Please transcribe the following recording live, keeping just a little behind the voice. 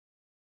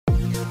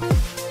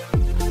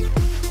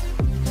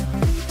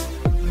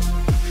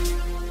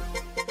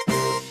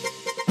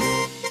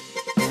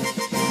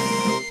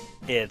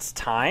It's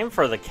time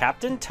for the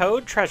Captain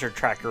Toad Treasure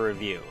Tracker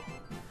review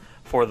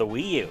for the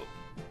Wii U.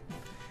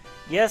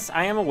 Yes,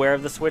 I am aware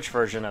of the Switch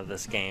version of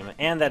this game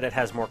and that it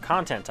has more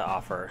content to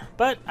offer,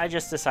 but I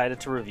just decided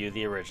to review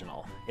the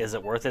original. Is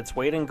it worth its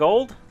weight in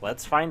gold?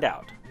 Let's find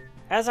out.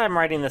 As I'm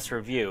writing this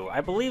review, I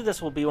believe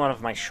this will be one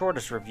of my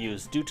shortest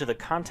reviews due to the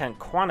content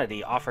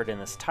quantity offered in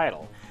this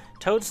title.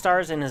 Toad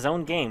stars in his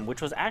own game,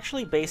 which was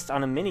actually based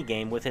on a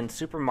minigame within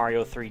Super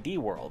Mario 3D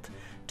World.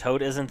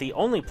 Toad isn't the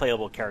only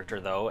playable character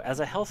though,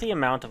 as a healthy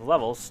amount of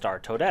levels star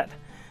Toadette.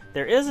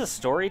 There is a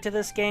story to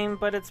this game,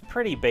 but it's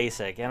pretty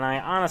basic, and I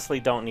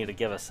honestly don't need to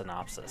give a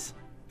synopsis.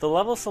 The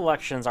level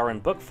selections are in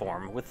book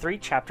form, with 3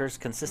 chapters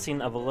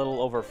consisting of a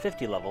little over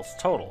 50 levels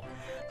total.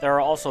 There are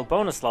also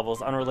bonus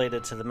levels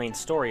unrelated to the main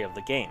story of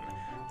the game.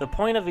 The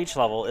point of each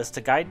level is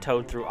to guide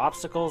Toad through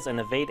obstacles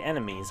and evade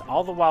enemies,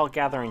 all the while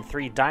gathering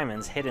 3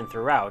 diamonds hidden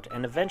throughout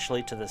and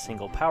eventually to the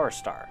single power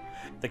star.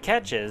 The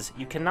catch is,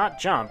 you cannot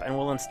jump and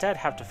will instead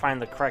have to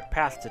find the correct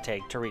path to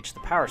take to reach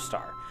the power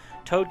star.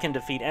 Toad can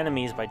defeat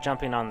enemies by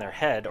jumping on their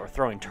head or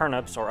throwing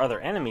turnips or other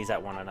enemies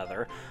at one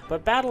another,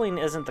 but battling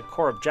isn't the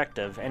core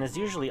objective and is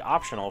usually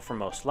optional for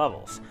most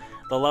levels.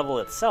 The level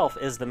itself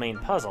is the main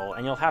puzzle,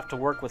 and you'll have to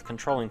work with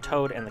controlling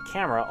Toad and the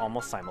camera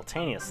almost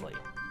simultaneously.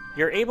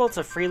 You're able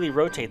to freely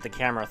rotate the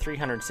camera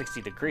 360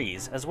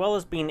 degrees, as well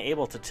as being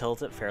able to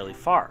tilt it fairly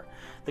far.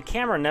 The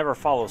camera never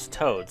follows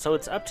Toad, so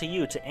it's up to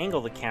you to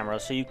angle the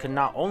camera so you can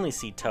not only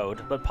see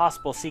Toad, but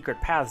possible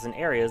secret paths and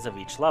areas of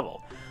each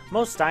level.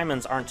 Most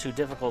diamonds aren't too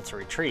difficult to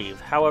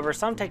retrieve, however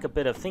some take a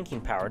bit of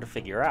thinking power to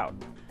figure out.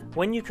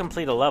 When you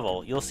complete a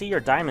level, you'll see your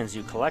diamonds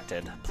you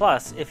collected,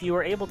 plus, if you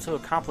were able to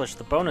accomplish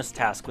the bonus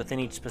task within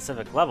each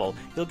specific level,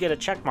 you'll get a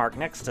checkmark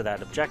next to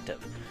that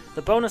objective.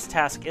 The bonus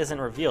task isn't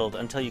revealed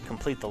until you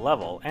complete the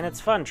level, and it's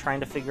fun trying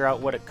to figure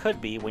out what it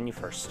could be when you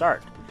first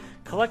start.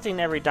 Collecting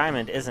every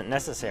diamond isn't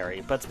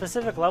necessary, but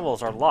specific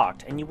levels are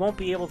locked, and you won't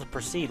be able to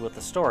proceed with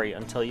the story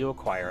until you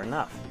acquire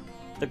enough.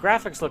 The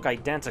graphics look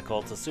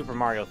identical to Super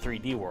Mario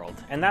 3D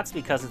World, and that's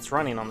because it's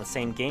running on the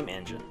same game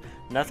engine.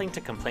 Nothing to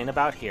complain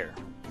about here.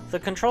 The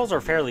controls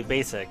are fairly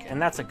basic,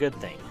 and that's a good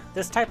thing.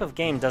 This type of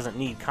game doesn't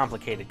need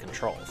complicated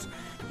controls.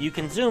 You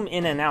can zoom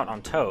in and out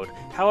on Toad,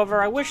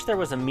 however I wish there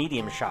was a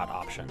medium shot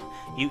option.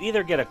 You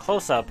either get a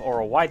close-up or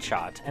a wide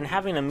shot, and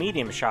having a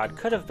medium shot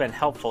could have been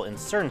helpful in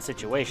certain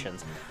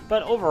situations,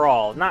 but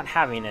overall, not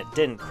having it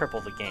didn't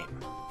cripple the game.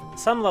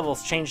 Some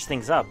levels change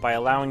things up by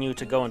allowing you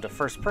to go into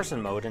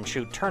first-person mode and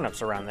shoot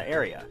turnips around the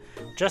area.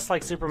 Just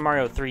like Super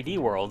Mario 3D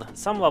World,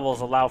 some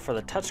levels allow for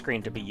the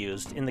touchscreen to be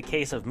used in the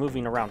case of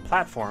moving around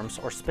platforms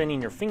or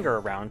spinning your finger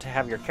around to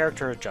have your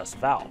character adjust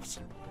valves.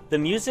 The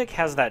music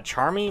has that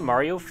charmy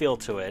Mario feel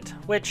to it,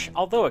 which,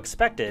 although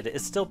expected,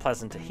 is still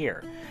pleasant to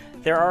hear.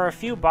 There are a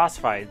few boss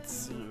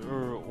fights,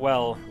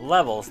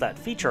 levels that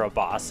feature a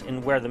boss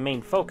in where the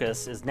main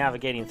focus is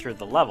navigating through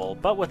the level,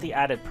 but with the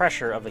added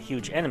pressure of a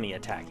huge enemy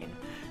attacking.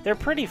 They're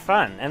pretty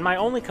fun, and my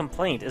only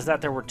complaint is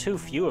that there were too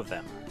few of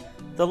them.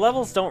 The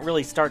levels don't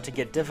really start to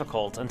get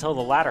difficult until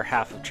the latter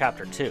half of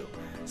Chapter 2.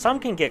 Some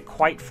can get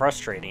quite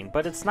frustrating,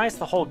 but it's nice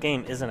the whole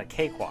game isn't a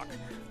cakewalk.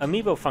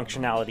 Amiibo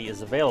functionality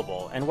is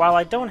available, and while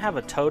I don't have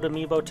a Toad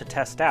amiibo to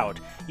test out,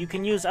 you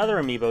can use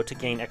other amiibo to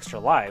gain extra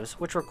lives,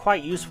 which were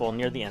quite useful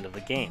near the end of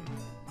the game.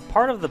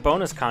 Part of the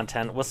bonus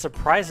content was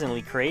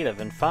surprisingly creative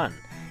and fun.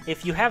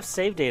 If you have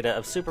save data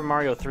of Super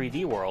Mario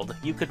 3D World,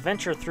 you could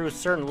venture through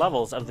certain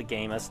levels of the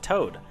game as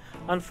Toad.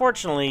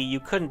 Unfortunately,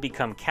 you couldn't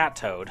become Cat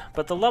Toad,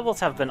 but the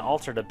levels have been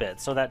altered a bit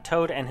so that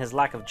Toad and his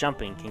lack of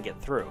jumping can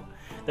get through.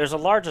 There's a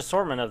large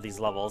assortment of these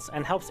levels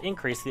and helps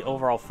increase the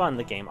overall fun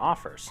the game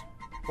offers.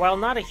 While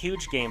not a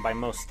huge game by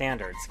most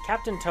standards,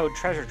 Captain Toad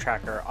Treasure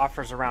Tracker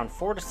offers around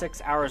 4 to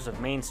 6 hours of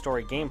main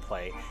story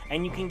gameplay,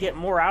 and you can get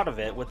more out of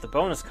it with the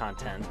bonus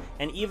content,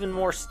 and even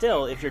more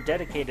still if you're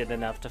dedicated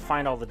enough to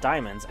find all the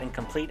diamonds and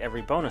complete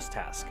every bonus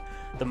task.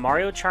 The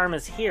Mario charm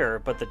is here,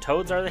 but the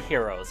Toads are the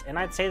heroes, and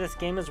I'd say this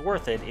game is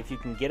worth it if you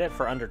can get it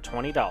for under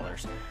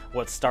 $20.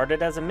 What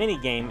started as a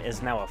minigame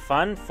is now a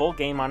fun, full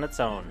game on its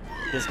own.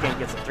 This game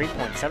gets a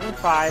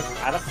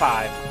 3.75 out of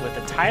 5 with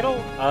the title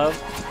of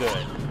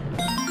good.